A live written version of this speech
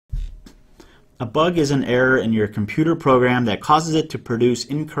A bug is an error in your computer program that causes it to produce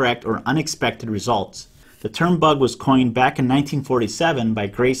incorrect or unexpected results. The term bug was coined back in 1947 by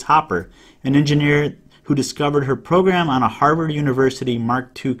Grace Hopper, an engineer who discovered her program on a Harvard University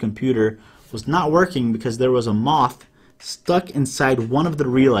Mark II computer was not working because there was a moth stuck inside one of the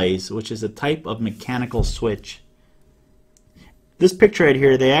relays, which is a type of mechanical switch. This picture right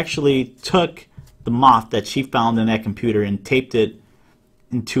here, they actually took the moth that she found in that computer and taped it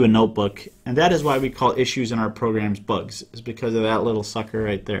into a notebook, and that is why we call issues in our programs bugs, is because of that little sucker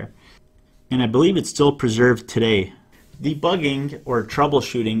right there. And I believe it's still preserved today. Debugging or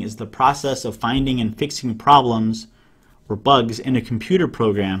troubleshooting is the process of finding and fixing problems or bugs in a computer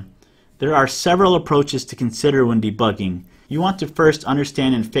program. There are several approaches to consider when debugging. You want to first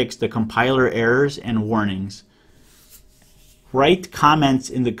understand and fix the compiler errors and warnings. Write comments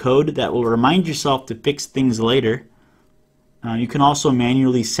in the code that will remind yourself to fix things later. You can also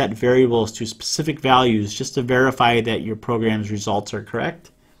manually set variables to specific values just to verify that your program's results are correct.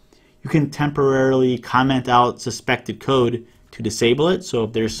 You can temporarily comment out suspected code to disable it. So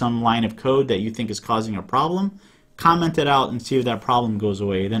if there's some line of code that you think is causing a problem, comment it out and see if that problem goes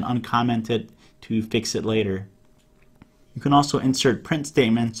away. Then uncomment it to fix it later. You can also insert print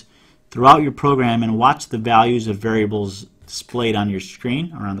statements throughout your program and watch the values of variables displayed on your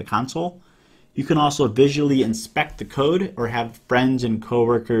screen or on the console. You can also visually inspect the code or have friends and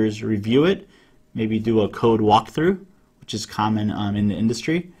coworkers review it, maybe do a code walkthrough, which is common in the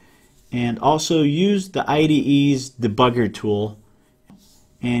industry. And also use the IDE's debugger tool.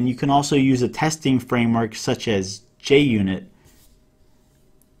 And you can also use a testing framework such as JUnit